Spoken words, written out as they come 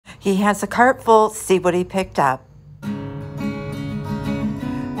He has a cart full. See what he picked up.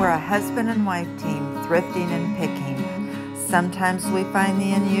 We're a husband and wife team, thrifting and picking. Sometimes we find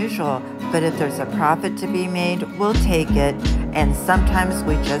the unusual, but if there's a profit to be made, we'll take it. And sometimes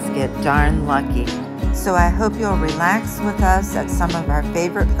we just get darn lucky. So I hope you'll relax with us at some of our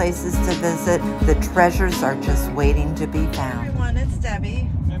favorite places to visit. The treasures are just waiting to be found. Everyone, it's Debbie.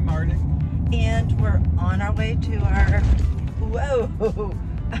 And Marty. And we're on our way to our, whoa,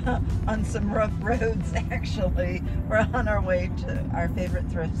 on some rough roads actually. We're on our way to our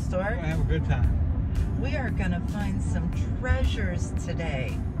favorite thrift store. We're gonna have a good time. We are gonna find some treasures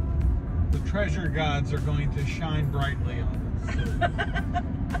today. The treasure gods are going to shine brightly on us.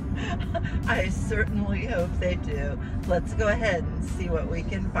 I certainly hope they do. Let's go ahead and see what we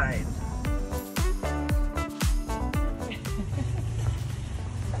can find.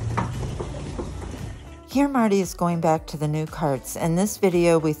 Here Marty is going back to the new carts. In this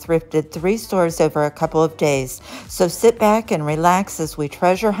video, we thrifted 3 stores over a couple of days. So sit back and relax as we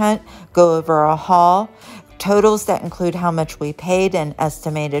treasure hunt, go over a haul, totals that include how much we paid and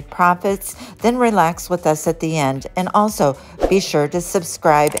estimated profits, then relax with us at the end. And also, be sure to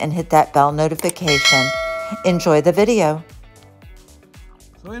subscribe and hit that bell notification. Enjoy the video.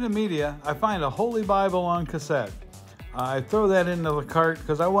 So in the media, I find a Holy Bible on cassette. I throw that into the cart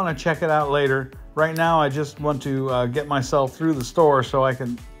because I want to check it out later. Right now, I just want to get myself through the store so I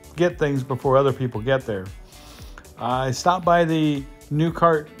can get things before other people get there. I stopped by the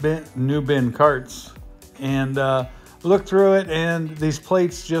new bin carts and looked through it, and these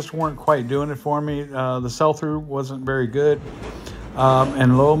plates just weren't quite doing it for me. The sell-through wasn't very good.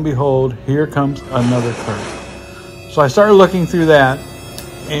 And lo and behold, here comes another cart. So I started looking through that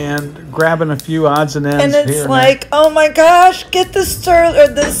and grabbing a few odds and ends. And it's like, oh my gosh, get the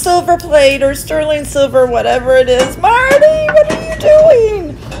silver plate or sterling silver, whatever it is. Marty, what are you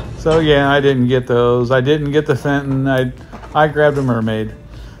doing? So yeah, I didn't get those. I didn't get the Fenton. I grabbed a mermaid.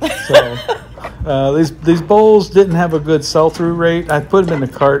 So these bowls didn't have a good sell-through rate. I put them in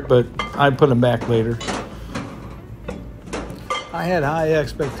the cart, but I put them back later. I had high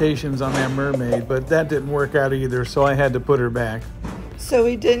expectations on that mermaid, but that didn't work out either, so I had to put her back. So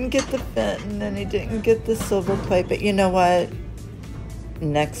he didn't get the Fenton and he didn't get the silver plate, but you know what?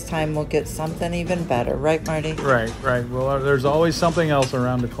 Next time we'll get something even better, right, Marty? Right. Well, there's always something else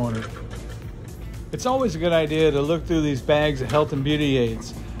around the corner. It's always a good idea to look through these bags of health and beauty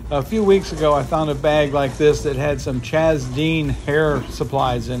aids. A few weeks ago, I found a bag like this that had some Chaz Dean hair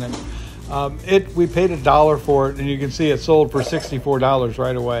supplies in it. We paid $1 for it, and you can see it sold for $64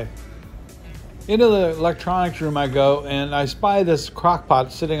 right away. Into the electronics room I go, and I spy this crock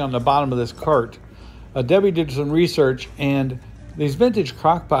pot sitting on the bottom of this cart. Debbie did some research, and these vintage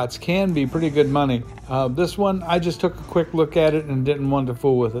crock pots can be pretty good money. This one, I just took a quick look at it and didn't want to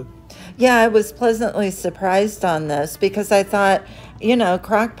fool with it. Yeah, I was pleasantly surprised on this because I thought, you know,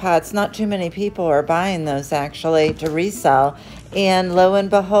 crock pots, not too many people are buying those actually to resell. And lo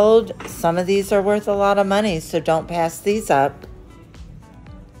and behold, some of these are worth a lot of money, so don't pass these up.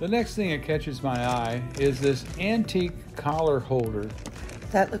 The next thing that catches my eye is this antique collar holder.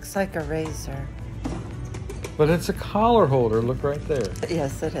 That looks like a razor. But it's a collar holder, look right there.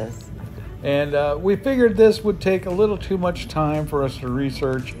 Yes, it is. And we figured this would take a little too much time for us to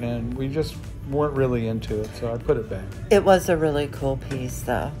research, and we just weren't really into it, so I put it back. It was a really cool piece,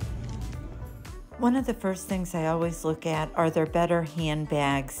 though. One of the first things I always look at are their better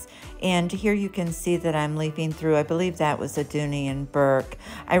handbags. And here you can see that I'm leafing through, I believe that was a Dooney and Burke.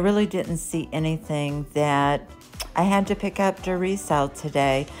 I really didn't see anything that I had to pick up to resell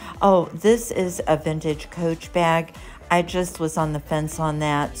today. Oh, this is a vintage Coach bag. I just was on the fence on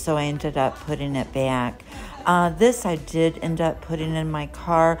that, so I ended up putting it back. This I did end up putting in my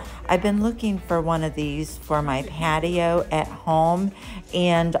car. I've been looking for one of these for my patio at home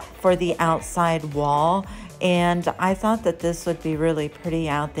and for the outside wall. And I thought that this would be really pretty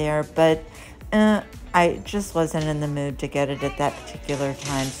out there, but I just wasn't in the mood to get it at that particular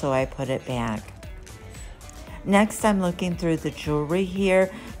time, so I put it back. Next, I'm looking through the jewelry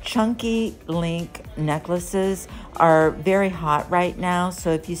here. Chunky link necklaces are very hot right now,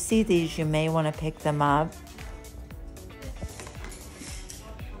 so if you see these, you may want to pick them up.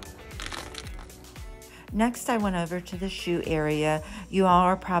 Next, I went over to the shoe area. You all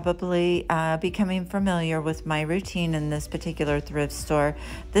are probably becoming familiar with my routine in this particular thrift store.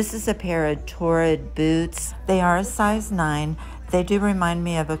 This is a pair of Torrid boots. They are a size 9. They do remind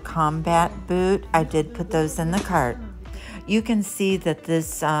me of a combat boot. I did put those in the cart. You can see that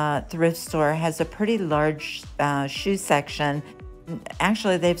this thrift store has a pretty large shoe section.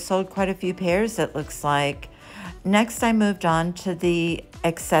 Actually, they've sold quite a few pairs, it looks like. Next, I moved on to the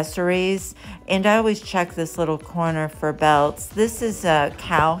accessories, and I always check this little corner for belts. This is a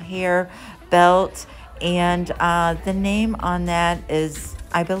cow hair belt, and the name on that is,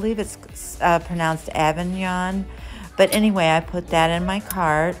 I believe it's pronounced Avignon. But anyway, I put that in my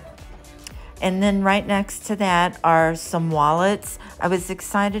cart. And then right next to that are some wallets. I was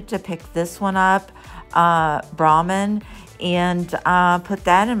excited to pick this one up, Brahmin, and put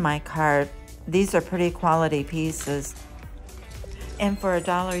that in my cart. These are pretty quality pieces. And for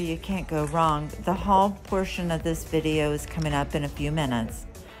 $1, you can't go wrong. The haul portion of this video is coming up in a few minutes.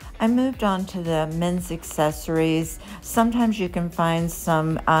 I moved on to the men's accessories. Sometimes you can find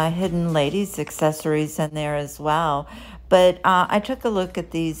some hidden ladies accessories in there as well. But I took a look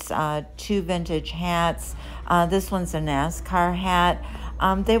at these two vintage hats. This one's a NASCAR hat.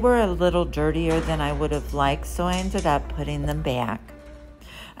 They were a little dirtier than I would have liked, so I ended up putting them back.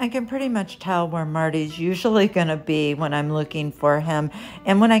 I can pretty much tell where Marty's usually going to be when I'm looking for him.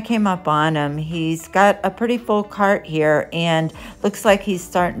 And when I came up on him, he's got a pretty full cart here and looks like he's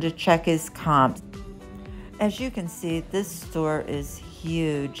starting to check his comps. As you can see, this store is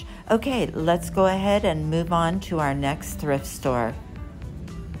huge. Okay, let's go ahead and move on to our next thrift store.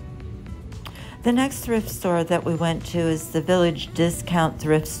 The next thrift store that we went to is the Village Discount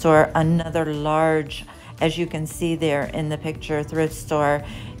Thrift Store, another large, as you can see there in the picture, thrift store.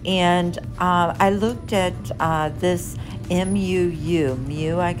 And I looked at this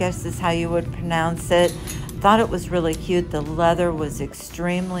Mew, I guess is how you would pronounce it. Thought it was really cute. The leather was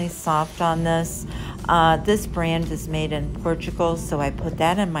extremely soft on this. This brand is made in Portugal, so I put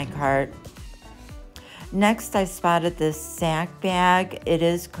that in my cart. Next, I spotted this sack bag. It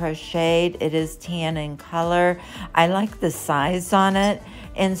is crocheted. It is tan in color. I like the size on it.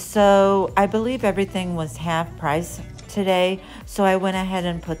 And so I believe everything was half price today, so I went ahead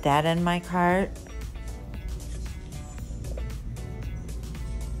and put that in my cart.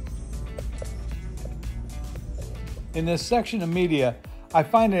 In this section of media, I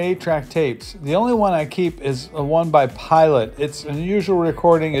find 8-track tapes. The only one I keep is a one by Pilot. It's an unusual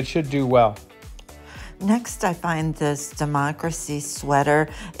recording. It should do well. Next, I find this Democracy sweater.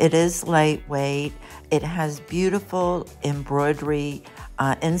 It is lightweight. It has beautiful embroidery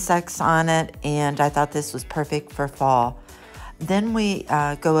insects on it, and I thought this was perfect for fall. Then we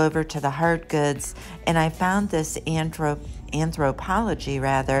go over to the Hardgoods, and I found this Anthropology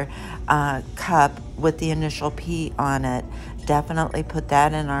cup with the initial P on it. Definitely put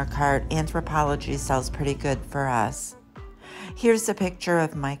that in our cart. Anthropology sells pretty good for us. Here's a picture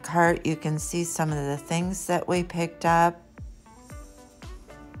of my cart. You can see some of the things that we picked up.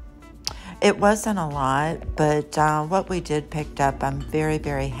 It wasn't a lot, but what we did pick up, I'm very,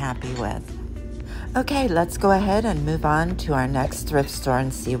 very happy with. Okay, let's go ahead and move on to our next thrift store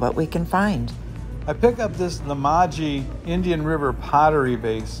and see what we can find. I pick up this Namaji Indian River pottery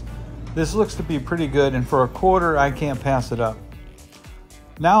vase. This looks to be pretty good, and for $0.25, I can't pass it up.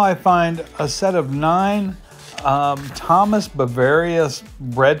 Now I find a set of 9 Thomas Bavaria's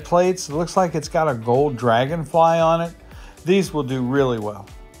bread plates. It looks like it's got a gold dragonfly on it. These will do really well.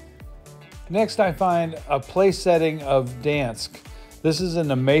 Next, I find a place setting of Dansk. This is in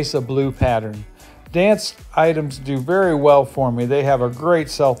the Mesa Blue pattern. Dansk items do very well for me. They have a great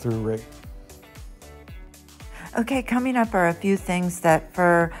sell-through rate. Okay, coming up are a few things that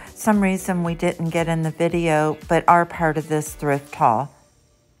for some reason we didn't get in the video, but are part of this thrift haul.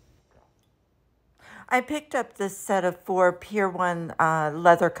 I picked up this set of 4 Pier 1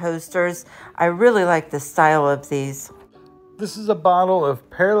 leather coasters. I really like the style of these. This is a bottle of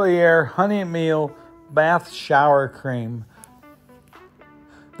Perlier Honey Meal Bath Shower Cream.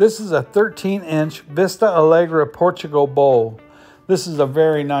 This is a 13-inch Vista Alegre Portugal bowl. This is a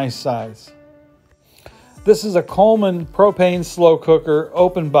very nice size. This is a Coleman propane slow cooker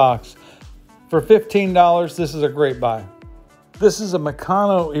open box. For $15, this is a great buy. This is a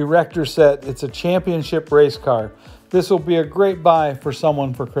Meccano erector set. It's a championship race car. This will be a great buy for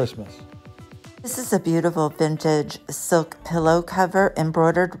someone for Christmas. This is a beautiful vintage silk pillow cover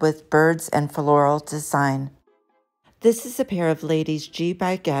embroidered with birds and floral design. This is a pair of ladies' G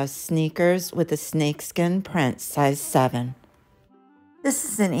by Guess sneakers with a snakeskin print, size 7. This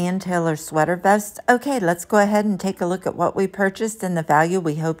is an Ann Taylor sweater vest. Okay, let's go ahead and take a look at what we purchased and the value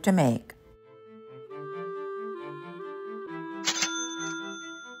we hope to make.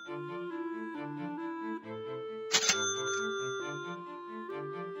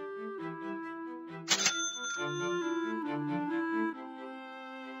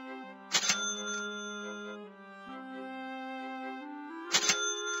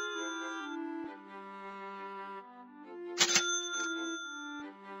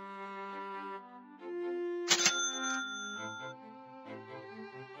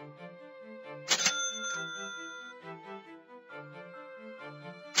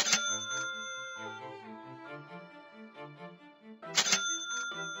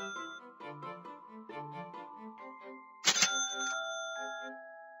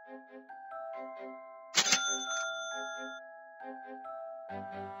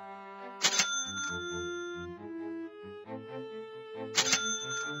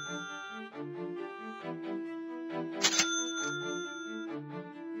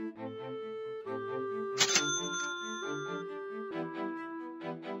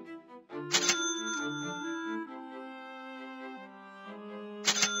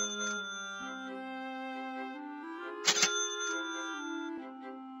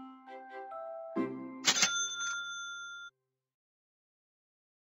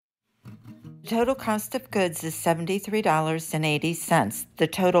 total cost of goods is $73.80. The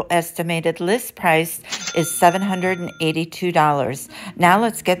total estimated list price is $782. Now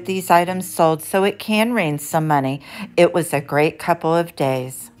let's get these items sold so it can rain some money. It was a great couple of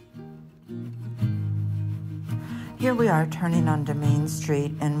days. Here we are turning onto Main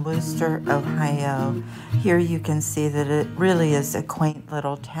Street in Wooster, Ohio. Here you can see that it really is a quaint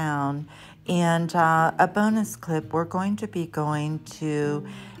little town. And a bonus clip, we're going to be going to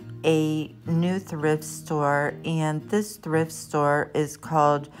a new thrift store, and this thrift store is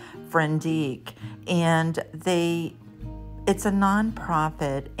called Friendique, and it's a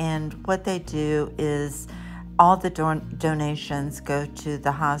non-profit, and what they do is all the donations go to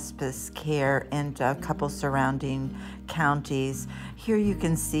the hospice care and a couple surrounding counties. Here you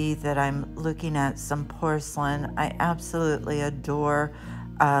can see that I'm looking at some porcelain. I absolutely adore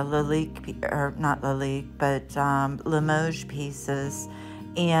Limoges pieces.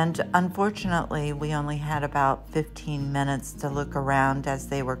 And unfortunately, we only had about 15 minutes to look around as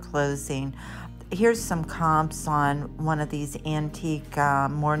they were closing. Here's some comps on one of these antique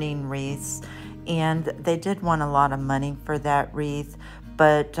mourning wreaths. And they did want a lot of money for that wreath,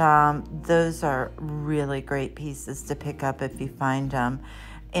 but those are really great pieces to pick up if you find them.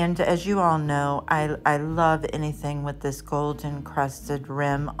 And as you all know, I love anything with this gold encrusted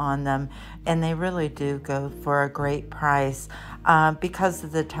rim on them, and they really do go for a great price. Because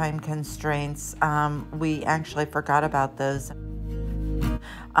of the time constraints, we actually forgot about those.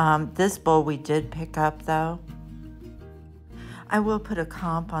 This bowl we did pick up though. I will put a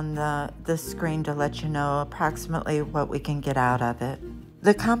comp on the screen to let you know approximately what we can get out of it.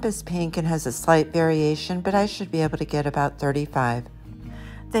 The comp is pink and has a slight variation, but I should be able to get about 35.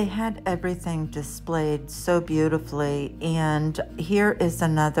 They had everything displayed so beautifully, and here is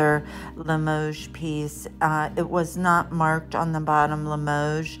another Limoges piece. It was not marked on the bottom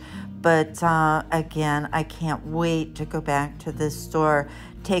Limoges, but again, I can't wait to go back to this store,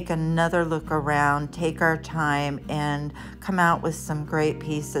 take another look around, take our time, and come out with some great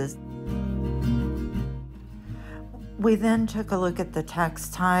pieces. We then took a look at the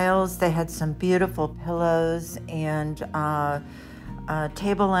textiles. They had some beautiful pillows and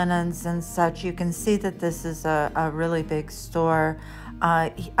table linens and such. You can see that this is a really big store.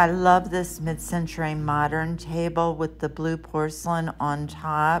 I love this mid-century modern table with the blue porcelain on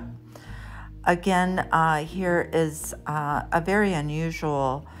top. Again, here is a very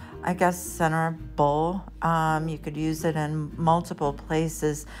unusual, I guess, center bowl. You could use it in multiple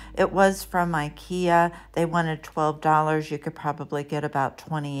places. It was from IKEA. They wanted $12. You could probably get about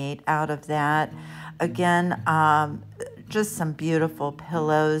 28 out of that. Again, just some beautiful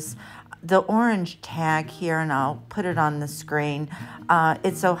pillows. The orange tag here, and I'll put it on the screen,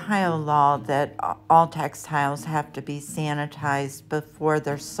 it's Ohio law that all textiles have to be sanitized before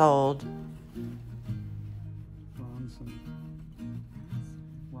they're sold.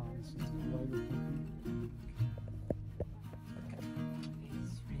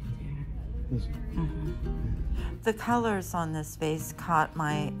 The colors on this vase caught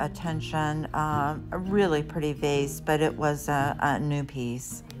my attention. A really pretty vase, but it was a new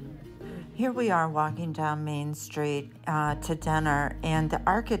piece. Here we are walking down Main Street to dinner, and the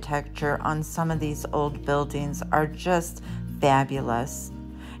architecture on some of these old buildings are just fabulous.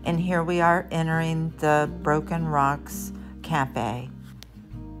 And here we are entering the Broken Rocks Cafe.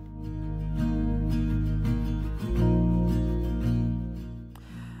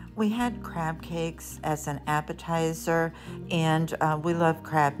 We had crab cakes as an appetizer, and we love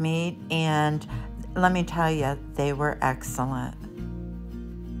crab meat, and let me tell you, they were excellent.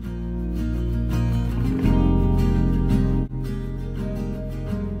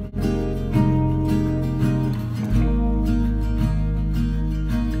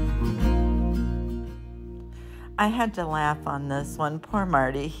 I had to laugh on this one. Poor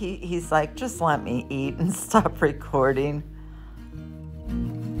Marty, he's like, just let me eat and stop recording.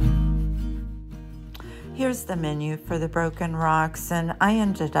 Here's the menu for the Broken Rocks, and I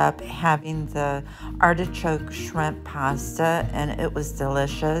ended up having the artichoke shrimp pasta, and it was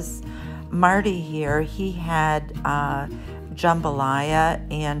delicious. Marty here, he had jambalaya,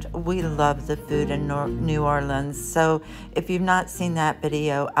 and we love the food in New Orleans. So if you've not seen that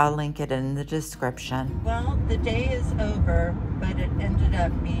video, I'll link it in the description. Well, the day is over, but it ended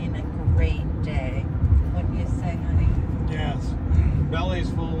up being a great day. What do you say, honey? Yes. Belly's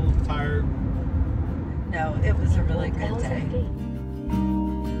full, tired. No, it was a really good day.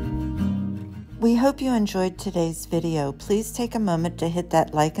 We hope you enjoyed today's video. Please take a moment to hit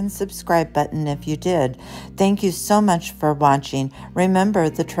that like and subscribe button if you did. Thank you so much for watching. Remember,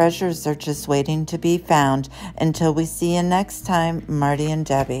 the treasures are just waiting to be found. Until we see you next time, Marty and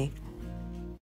Debbie.